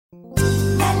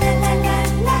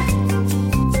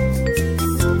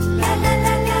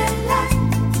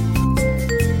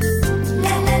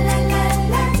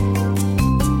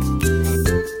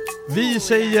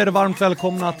säger varmt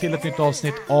välkomna till ett nytt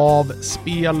avsnitt av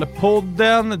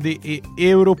Spelpodden. Det är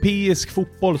europeisk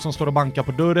fotboll som står och bankar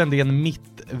på dörren. Det är en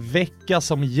mittvecka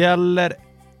som gäller.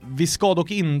 Vi ska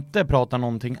dock inte prata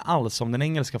någonting alls om den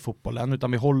engelska fotbollen,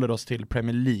 utan vi håller oss till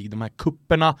Premier League. De här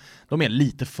kupperna, de är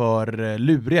lite för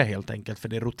luriga helt enkelt, för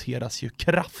det roteras ju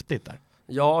kraftigt där.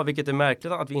 Ja, vilket är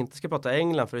märkligt att vi inte ska prata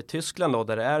England, för i Tyskland då,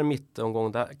 där det är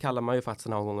mittomgång, där kallar man ju faktiskt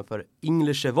den här omgången för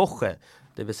Englische Woche,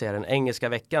 det vill säga den engelska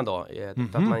veckan då,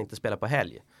 för att man inte spelar på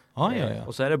helg. Ja.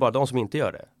 Och så är det bara de som inte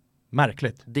gör det.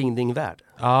 Märkligt. Ding värld.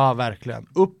 Ja, verkligen.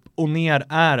 Upp och ner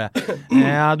är det.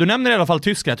 Du nämner i alla fall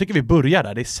Tyskland. Jag tycker vi börjar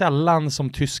där. Det är sällan som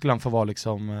Tyskland får vara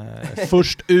liksom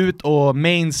först ut och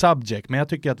main subject. Men jag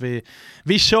tycker att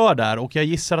vi kör där. Och jag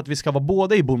gissar att vi ska vara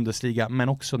både i Bundesliga men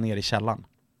också ner i källan.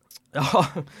 Ja,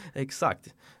 exakt.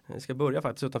 Vi ska börja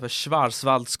faktiskt utanför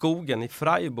Schwarzwaldskogen i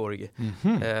Freiburg.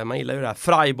 Man gillar ju det här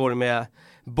Freiburg med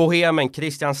bohemen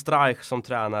Christian Streich som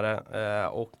tränare.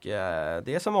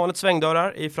 Det är som vanligt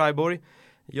svängdörrar i Freiburg.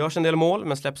 Görs en del mål,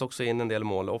 men släpps också in en del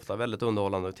mål. Ofta väldigt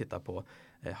underhållande att titta på.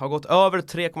 Har gått över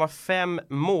 3,5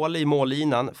 mål i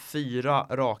mållinan. 4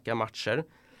 raka matcher.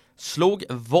 Slog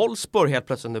Wolfsburg helt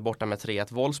plötsligt nu borta med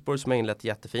 3-1. Wolfsburg som har inlett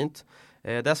jättefint.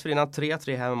 Dessförinnan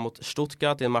 3-3 hemma mot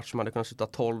Stuttgart i en match som hade kunnat sluta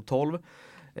 12-12.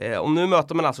 Och nu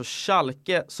möter man alltså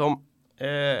Schalke som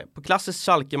på klassiskt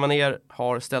Schalke-manér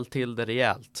har ställt till det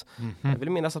rejält. Jag vill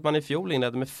minnas att man i fjol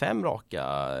inledde med 5 raka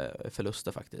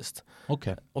förluster faktiskt.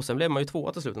 Okay. Och sen blev man ju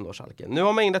 2 till slut ändå, Schalke. Nu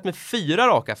har man inlett med 4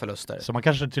 raka förluster. Så man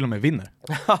kanske till och med vinner?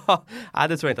 Nej,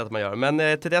 det tror jag inte att man gör.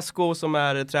 Men Tedesco som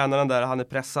är tränaren där, han är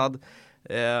pressad.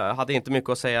 Hade inte mycket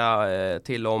att säga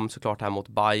till om såklart här mot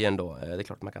Bayern då. Det är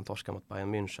klart man kan torska mot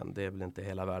Bayern München. Det är väl inte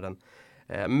hela världen.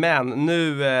 Men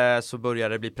nu så börjar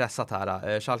det bli pressat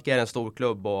här. Schalke är en stor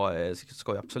klubb och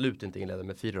ska ju absolut inte inleda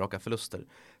med 4 raka förluster.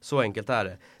 Så enkelt är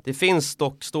det. Det finns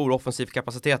dock stor offensiv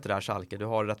kapacitet i det här Schalke. Du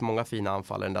har rätt många fina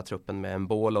anfallare i den där truppen med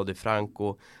Mbolo, Di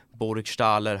Franco,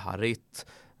 Burgstaller, Harit.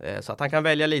 Så att han kan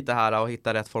välja lite här och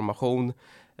hitta rätt formation.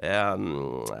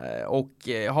 Och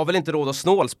har väl inte råd att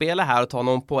snålspela här och ta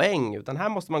någon poäng, utan här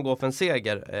måste man gå för en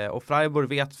seger. Och Freiburg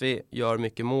vet vi gör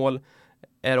mycket mål.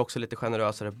 Är också lite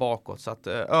generösare bakåt. Så att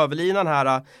överlinan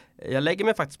här, jag lägger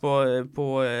mig faktiskt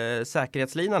på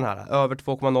säkerhetslinan här. Över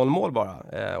 2,0 mål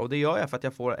bara. Och det gör jag för att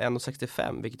jag får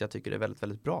 1,65, vilket jag tycker är väldigt,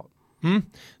 väldigt bra.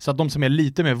 Så att de som är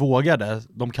lite mer vågade,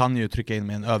 de kan ju trycka in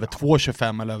med en över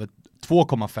 2,25 eller över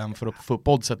 2,5 för att få upp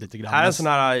oddset lite grann. Här är en sån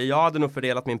här, jag hade nog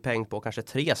fördelat min peng på kanske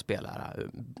 3 spelare.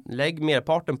 Lägg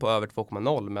merparten på över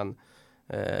 2,0, men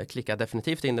klicka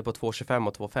definitivt in det på 2,25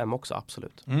 och 2,5 också,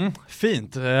 absolut.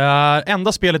 Fint.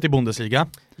 Enda spelet i Bundesliga.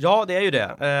 Ja, det är ju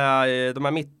det. De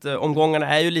här mittomgångarna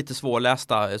är ju lite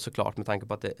svårlästa såklart, med tanke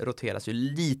på att det roteras ju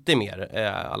lite mer, i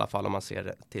alla fall om man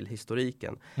ser till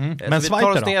historiken. Men så vi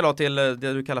tar oss ner då till det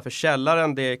du kallar för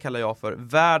källaren. Det kallar jag för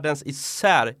världens i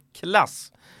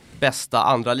särklass bästa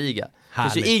andra liga. Det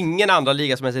finns ju ingen andra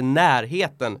liga som är i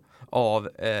närheten av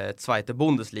Zweite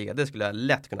Bundesliga. Det skulle jag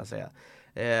lätt kunna säga.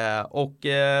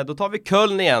 Då tar vi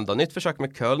Köln igen då. Nytt försök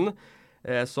med Köln.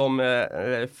 Som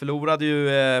förlorade ju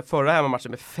förra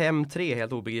hemmamatchen med 5-3,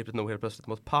 helt obegripligt nog, helt plötsligt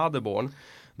mot Paderborn.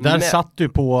 Där satt du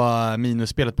på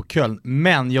minusspelet på Köln,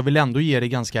 men jag vill ändå ge det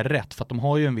ganska rätt, för att de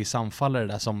har ju en viss anfallare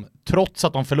där som, trots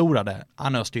att de förlorade,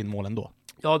 han öste in målen då.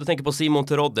 Ja, du tänker på Simon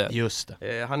Terodde. Just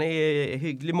det. Han är i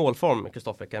hygglig målform,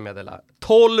 Kristoffer, kan jag meddela.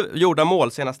 12 gjorda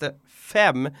mål senaste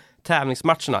 5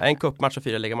 tävlingsmatcherna. En cupmatch och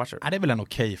 4 ligamatcher. Det är väl en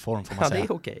okej form, får man säga. Ja,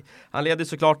 det är okej. Han leder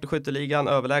såklart skytteligan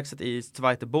överlägset i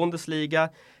Zweite Bundesliga.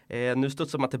 Nu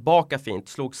studsar man tillbaka fint.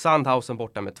 Slog Sandhausen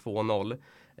borta med 2-0.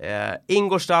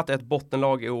 Ingolstadt är ett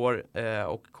bottenlag i år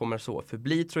och kommer så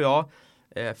förbli, tror jag.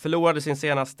 Förlorade sin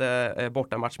senaste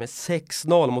bortamatch med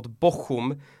 6-0 mot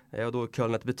Bochum. Och då är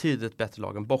Köln ett betydligt bättre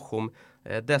lag än Bochum.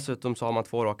 Dessutom så har man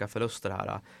 2 raka förluster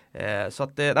här. Så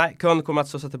att Köln kommer att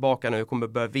studsa tillbaka nu. Kommer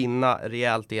börja vinna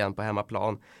rejält igen på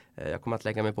hemmaplan. Jag kommer att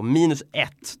lägga mig på -1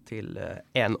 till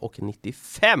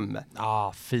 1,95.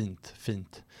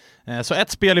 Fint. Så ett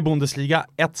spel i Bundesliga,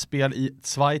 ett spel i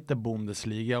Zweite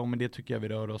Bundesliga. Och med det tycker jag vi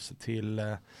rör oss till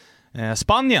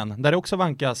Spanien, där det också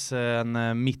vankas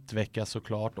en mittvecka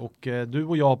såklart. Och du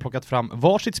och jag har plockat fram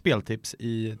varsitt speltips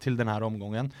till den här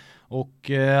omgången.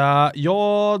 Och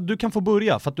du kan få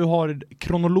börja, för att du har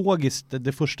kronologiskt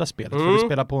det första spelet. För du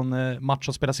spelar på en match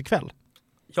som spelas ikväll.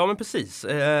 Ja, men precis.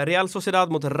 Real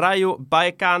Sociedad mot Rayo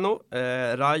Vallecano.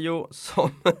 Rayo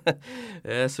som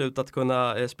ser ut att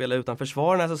kunna spela utan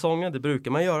försvar den här säsongen. Det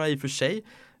brukar man göra i och för sig.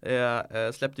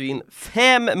 Släppte ju in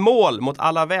 5 mål mot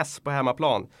Alaves på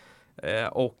hemmaplan.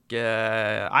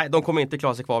 De kommer inte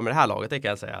klara sig kvar med det här laget, det kan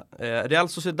jag säga. Real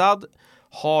Sociedad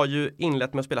har ju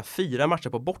inlett med att spela 4 matcher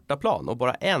på bortaplan och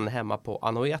bara en hemma på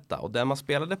Anoeta. Och där man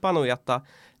spelade på Anoeta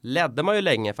ledde man ju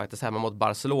länge faktiskt hemma mot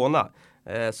Barcelona.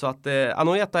 Så att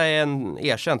Anoeta är en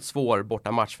erkänt svår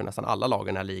bortamatch för nästan alla lag i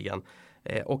den här ligan.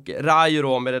 Och Rayo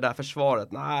då med det där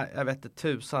försvaret, nej jag vet inte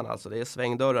tusan alltså, det är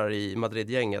svängdörrar i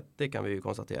Madrid-gänget, det kan vi ju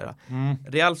konstatera.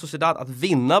 Real Sociedad att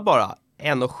vinna bara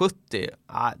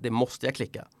 1,70, det måste jag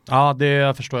klicka. Ja,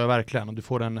 det förstår jag verkligen, och du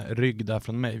får en rygg där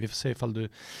från mig. Vi får se ifall du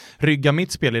ryggar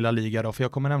mitt spel i La Liga då, för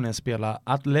jag kommer nämligen spela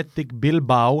Athletic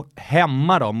Bilbao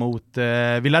hemma då mot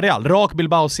Villarreal. Rak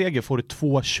Bilbao-seger får du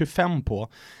 2,25 på.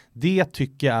 Det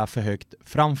tycker jag är för högt,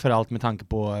 framförallt med tanke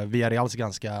på Villarreals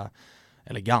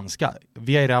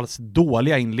Villarreals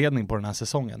dåliga inledning på den här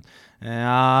säsongen.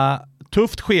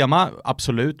 Tufft schema,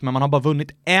 absolut, men man har bara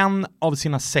vunnit 1 av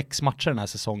sina 6 matcher den här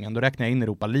säsongen. Då räknar jag in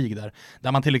Europa League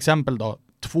där man till exempel då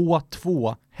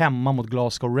 2-2 hemma mot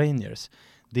Glasgow Rangers.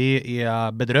 Det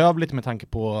är bedrövligt med tanke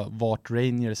på vart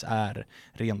Rangers är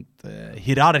rent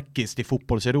hierarkiskt i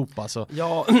fotbolls-Europa. Så.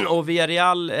 Ja, och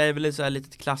Villarreal är väl så här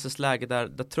lite klassiskt läge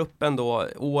där truppen då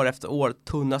år efter år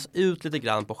tunnas ut lite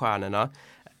grann på stjärnorna.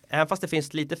 Även fast det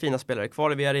finns lite fina spelare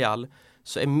kvar i Villarreal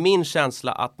så är min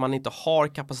känsla att man inte har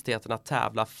kapaciteten att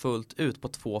tävla fullt ut på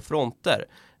 2 fronter.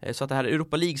 Så att det här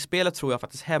Europa League-spelet tror jag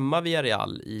faktiskt hämmar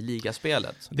Villarreal i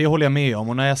ligaspelet. Det håller jag med om,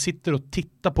 och när jag sitter och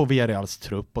tittar på Villarreals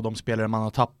trupp och de spelare man har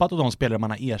tappat och de spelare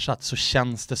man har ersatt, så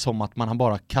känns det som att man har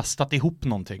bara kastat ihop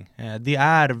någonting. Det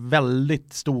är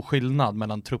väldigt stor skillnad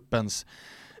mellan truppens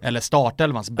eller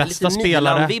startelvans bästa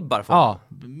spelare. Ja,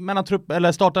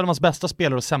 mellan startelvans bästa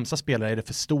spelare och sämsta spelare är det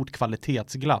för stort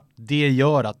kvalitetsglapp. Det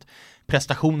gör att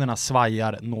prestationerna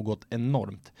svajar något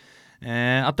enormt.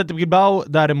 Athletic Bilbao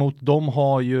däremot, de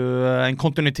har ju en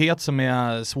kontinuitet som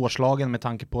är svårslagen med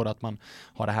tanke på att man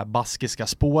har det här baskiska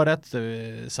spåret,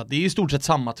 så att det är i stort sett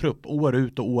samma trupp år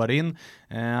ut och år in.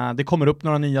 Det kommer upp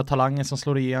några nya talanger som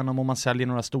slår igenom och man säljer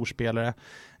några storspelare.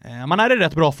 Man är i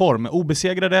rätt bra form,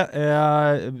 obesegrade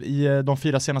i de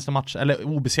 4 senaste matcherna, eller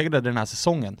obesegrade den här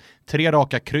säsongen. 3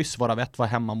 raka kryss, varav 1 var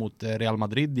hemma mot Real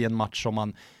Madrid i en match som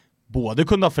man både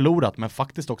kunde ha förlorat men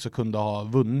faktiskt också kunde ha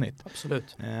vunnit.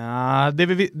 Absolut.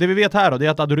 Det vi vet här då, det är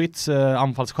att Aduriz,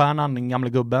 anfallsstjärnan, den gamla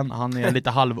gubben, han är lite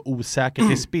halvosäker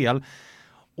till spel.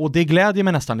 Och det glädjer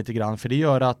mig nästan lite grann, för det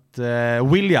gör att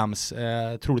Williams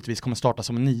troligtvis kommer starta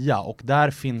som 9, och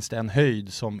där finns det en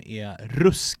höjd som är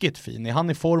ruskigt fin. Är han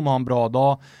i form och har en bra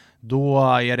dag, då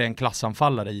är det en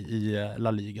klassanfallare i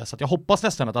La Liga. Så att jag hoppas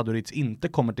nästan att Aduriz inte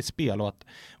kommer till spel och att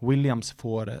Williams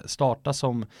får starta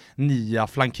som 9,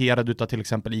 flankerad utav till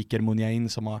exempel Iker Muniain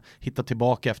som har hittat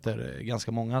tillbaka efter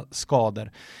ganska många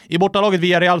skador. I bortalaget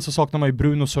Villarreal så saknar man ju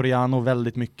Bruno Soriano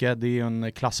väldigt mycket. Det är ju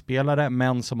en klassspelare,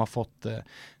 men som har fått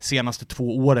senaste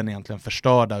 2 åren egentligen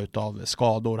förstörda utav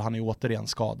skador. Han är återigen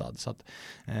skadad. Så att,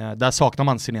 där saknar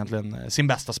man sin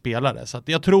bästa spelare. Så att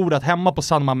jag tror att hemma på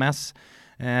San Mamés,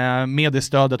 med det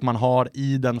stödet man har,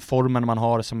 i den formen man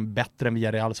har som är bättre än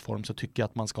Villarreals form, så tycker jag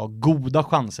att man ska ha goda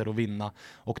chanser att vinna,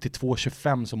 och till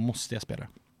 2,25 så måste jag spela.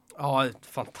 Ja, ett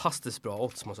fantastiskt bra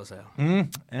odds måste jag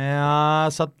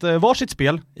säga. Så att varsitt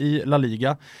spel i La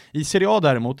Liga. I Serie A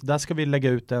däremot, där ska vi lägga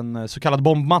ut en så kallad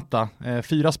bombmatta.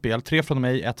 4 spel, 3 från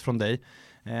mig, 1 från dig.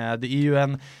 Det är ju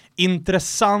en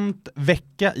intressant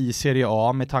vecka i Serie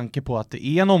A med tanke på att det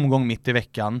är en omgång mitt i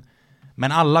veckan.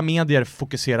 Men alla medier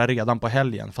fokuserar redan på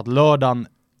helgen, för att lördagen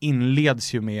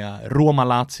inleds ju med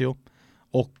Roma-Lazio,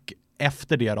 och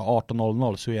efter det då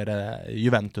 18:00 så är det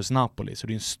Juventus-Napoli. Så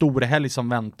det är en stor helg som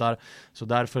väntar, så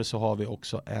därför så har vi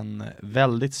också en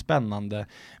väldigt spännande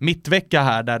mittvecka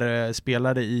här, där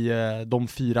spelare i de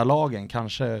 4 lagen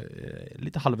kanske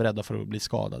lite halvrädda för att bli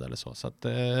skadade eller så. Så att,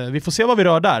 vi får se vad vi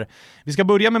rör där. Vi ska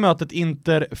börja med mötet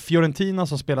Inter-Fiorentina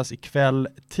som spelas ikväll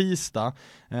tisdag,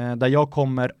 där jag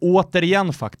kommer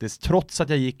återigen faktiskt, trots att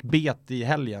jag gick bet i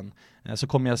helgen, så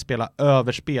kommer jag spela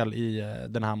överspel i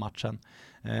den här matchen.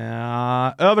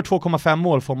 Över 2,5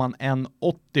 mål får man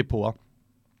 1,80 på.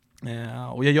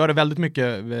 Och jag gör det väldigt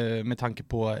mycket med tanke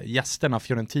på gästerna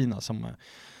Fiorentina, som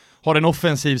har en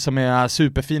offensiv som är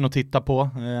superfin att titta på.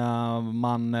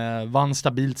 Man vann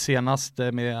stabilt senast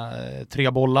med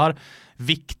 3 bollar.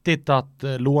 Viktigt att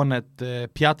lånet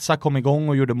Piazza kom igång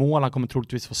och gjorde mål. Han kommer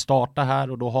troligtvis få starta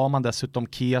här, och då har man dessutom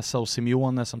Chiesa och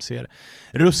Simeone som ser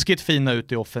ruskigt fina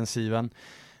ut i offensiven.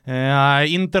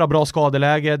 Inter har bra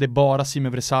skadeläge, det är bara Sime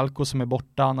Vrsaljko som är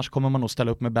borta, annars kommer man nog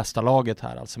ställa upp med bästa laget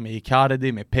här, alltså med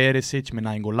Icardi, med Perisic, med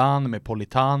Nainggolan, med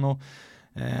Politano.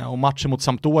 Och matchen mot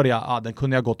Sampdoria, den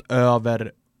kunde jag gått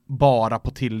över bara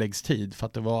på tilläggstid, för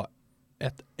att det var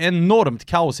ett enormt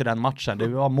kaos i den matchen. Det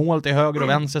var mål till höger och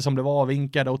vänster som blev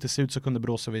avvinkade, och till slut så kunde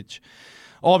Brozovic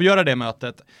avgöra det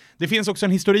mötet. Det finns också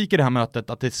en historik i det här mötet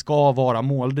att det ska vara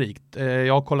målrikt.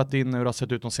 Jag har kollat in hur det har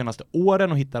sett ut de senaste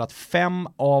åren och hittar att 5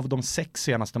 av de 6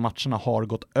 senaste matcherna har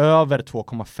gått över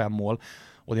 2,5 mål.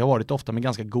 Och det har varit ofta med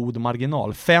ganska god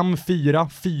marginal. 5-4,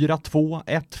 4-2,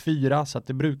 1-4, så att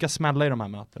det brukar smälla i de här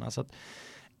mötena. Så att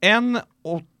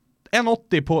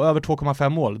 1,80 på över 2,5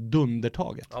 mål,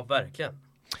 dundertaget. Ja, verkligen.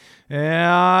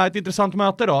 Ett intressant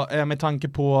möte då, med tanke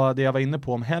på det jag var inne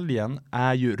på om helgen,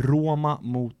 är ju Roma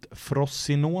mot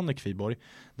Frosinone, Kviborg.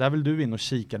 Där vill du in och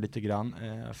kika lite grann.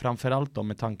 Framförallt då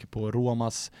med tanke på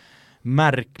Romas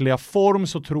märkliga form,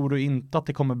 så tror du inte att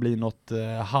det kommer bli något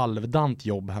halvdant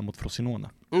jobb här mot Frosinone?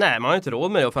 Nej, man har inte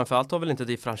råd med det, och framförallt har väl inte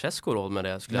Di Francesco råd med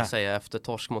det, skulle jag säga, efter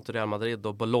torsk mot Real Madrid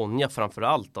och Bologna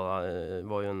framförallt då,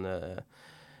 var ju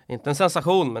inte en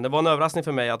sensation, men det var en överraskning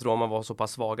för mig att Roma var så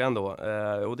pass svaga ändå.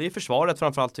 Och det är försvaret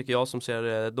framförallt, tycker jag, som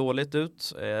ser dåligt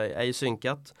ut, är ju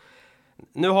synkat.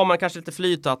 Nu har man kanske lite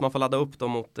flyt att man får ladda upp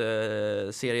dem mot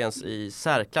seriens i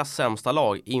särklass sämsta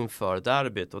lag inför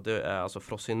derbyt, och det är alltså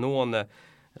Frosinone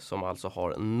som alltså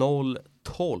har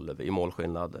 0-12 i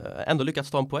målskillnad. Ändå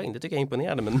lyckats ta en poäng, det tycker jag är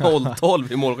imponerande, med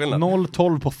 0-12 i målskillnad.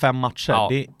 0-12 på 5 matcher, ja.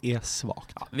 Det är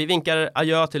svagt. Ja, vi vinkar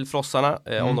adjö till frossarna.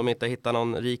 Om de inte hittar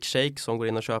någon rik shake som går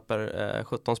in och köper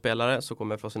 17 spelare, så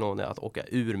kommer Frosinone att åka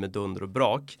ur med dunder och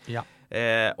brak. Ja.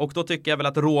 Och då tycker jag väl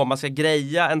att Roma ska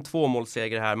greja en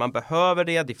 2-målsseger här. Man behöver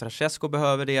det, Di Francesco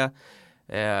behöver det.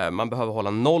 Man behöver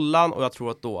hålla nollan, och jag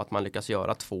tror att då att man lyckas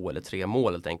göra 2 eller 3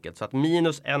 mål helt enkelt. Så att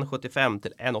minus 1,75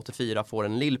 till 1,84 får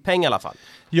en lillpeng i alla fall.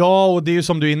 Ja, och det är ju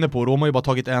som du är inne på, Roma har ju bara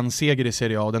tagit en seger i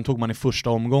Serie A, och den tog man i första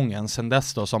omgången. Sen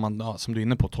dess då, som man, som du är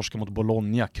inne på, torska mot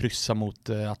Bologna, kryssa mot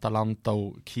Atalanta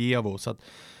och Chievo. Så att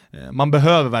man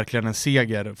behöver verkligen en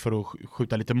seger för att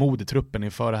skjuta lite mod i truppen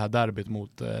inför det här derbyt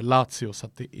mot Lazio, så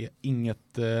att det är inget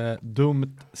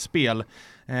dumt spel.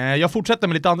 Jag fortsätter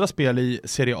med lite andra spel i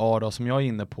Serie A då, som jag är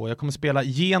inne på. Jag kommer spela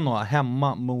Genoa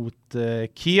hemma mot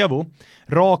Chievo.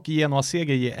 Rak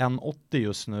Genoa-seger ger 1,80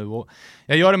 just nu, och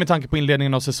jag gör det med tanke på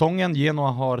inledningen av säsongen.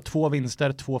 Genoa har 2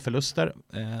 vinster, 2 förluster.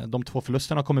 De 2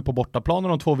 förlusterna kommer på bortaplan, och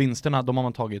de 2 vinsterna de har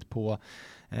man tagit på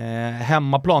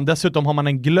hemmaplan. Dessutom har man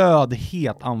en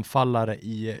glödhet anfallare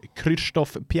i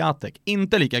Krzysztof Piatek.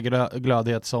 Inte lika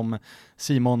glödhet som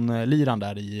Simon Liran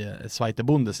där i Zweite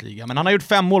Bundesliga, men han har gjort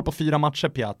 5 mål på 4 matcher,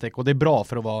 Piatek, och det är bra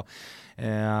för att vara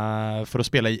för att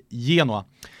spela i Genoa.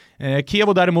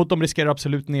 Chievo däremot, de riskerar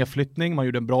absolut nedflyttning. Man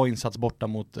gjorde en bra insats borta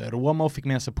mot Roma och fick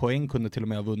med sig poäng, kunde till och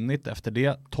med ha vunnit. Efter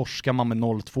det torskar man med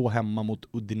 0-2 hemma mot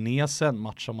Udinese, en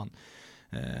match som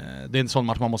det är en sån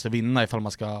match man måste vinna ifall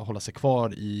man ska hålla sig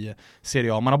kvar i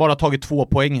Serie A. Man har bara tagit 2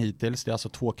 poäng hittills, det är alltså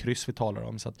 2 kryss vi talar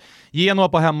om. Så att Genoa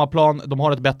på hemmaplan, de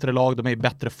har ett bättre lag, de är i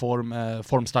bättre form,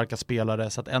 formstarka spelare,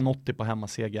 så att 1,80 på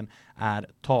hemmasegern är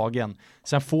tagen.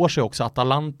 Sen får sig också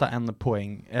Atalanta en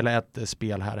poäng, eller ett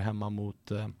spel här hemma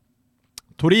mot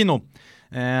Torino.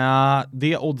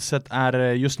 Det oddset är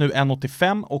just nu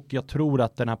 1,85, och jag tror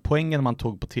att den här poängen man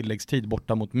tog på tilläggstid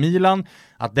borta mot Milan,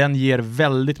 att den ger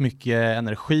väldigt mycket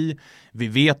energi. Vi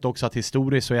vet också att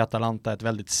historiskt så är Atalanta ett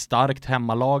väldigt starkt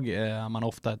hemmalag. Man har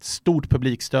ofta ett stort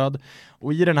publikstöd,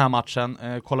 och i den här matchen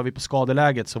kollar vi på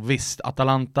skadeläget, så visst,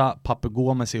 Atalanta, Papu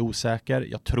Gomez är osäker.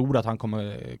 Jag tror att han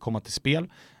kommer komma till spel.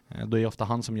 Då är det ofta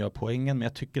han som gör poängen, men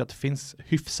jag tycker att det finns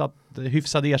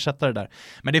hyfsade ersättare där.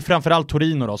 Men det är framförallt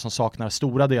Torino då, som saknar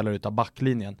stora delar utav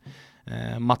backlinjen.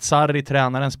 Mazzarri,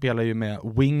 tränaren, spelar ju med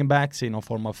wingbacks i någon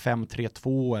form av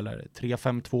 5-3-2 eller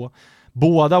 3-5-2.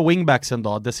 Båda wingbacksen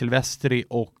då, De Silvestri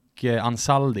och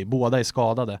Ansaldi, båda är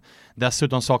skadade.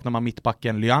 Dessutom saknar man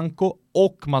mittbacken Lianco,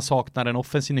 och man saknar en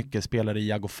offensiv nyckelspelare i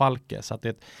Iago Falke. Så att det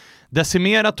är ett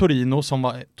decimerat Torino som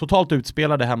var totalt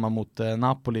utspelade hemma mot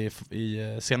Napoli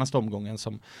i senaste omgången,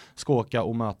 som ska åka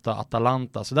och möta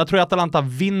Atalanta. Så där tror jag Atalanta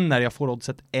vinner. Jag får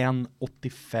oddset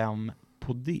 1,85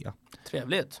 på det.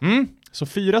 Trevligt. Så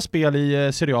 4 spel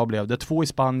i Serie A blev det, 2 i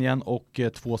Spanien och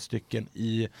 2 stycken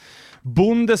i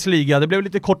Bundesliga. Det blev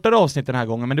lite kortare avsnitt den här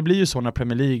gången, men det blir ju så när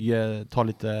Premier League tar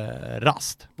lite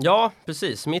rast. Ja,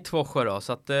 precis. Mitt Woche då.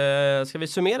 Så att, ska vi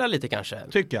summera lite kanske?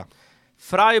 Tycker jag.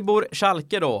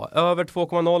 Freiburg-Schalke då, över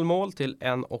 2,0 mål till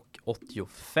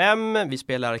 1,85. Vi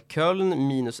spelar Köln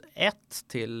minus 1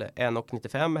 till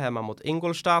 1,95 hemma mot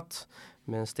Ingolstadt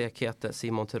med en stekhete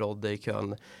Simon Terodde i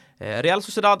Köln. Real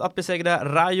Sociedad att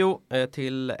besegra Rayo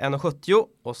till 1,70,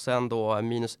 och sen då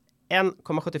minus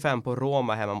 1,75 på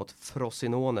Roma hemma mot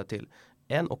Frosinone till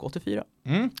 1,84.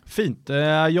 Fint.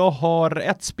 Jag har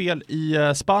ett spel i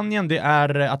Spanien. Det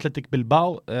är Athletic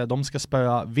Bilbao. De ska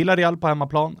spöa Villarreal på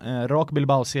hemmaplan. Rak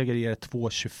Bilbao-seger ger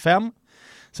 2,25.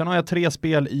 Sen har jag 3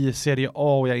 spel i Serie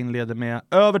A och jag inleder med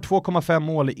över 2,5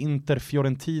 mål i Inter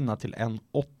Fiorentina till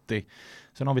 1,80.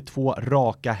 Sen har vi 2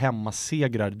 raka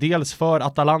hemmasegrar. Dels för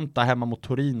Atalanta hemma mot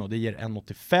Torino, det ger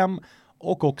 1,85.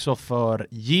 Och också för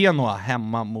Genoa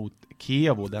hemma mot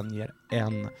Chievo, den ger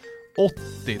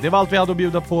 1,80. Det var allt vi hade att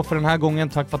bjuda på för den här gången.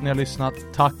 Tack för att ni har lyssnat.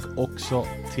 Tack också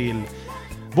till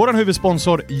våran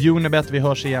huvudsponsor Unibet. Vi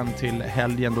hörs igen till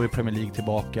helgen, då är Premier League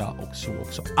tillbaka och så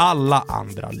också alla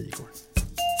andra ligor.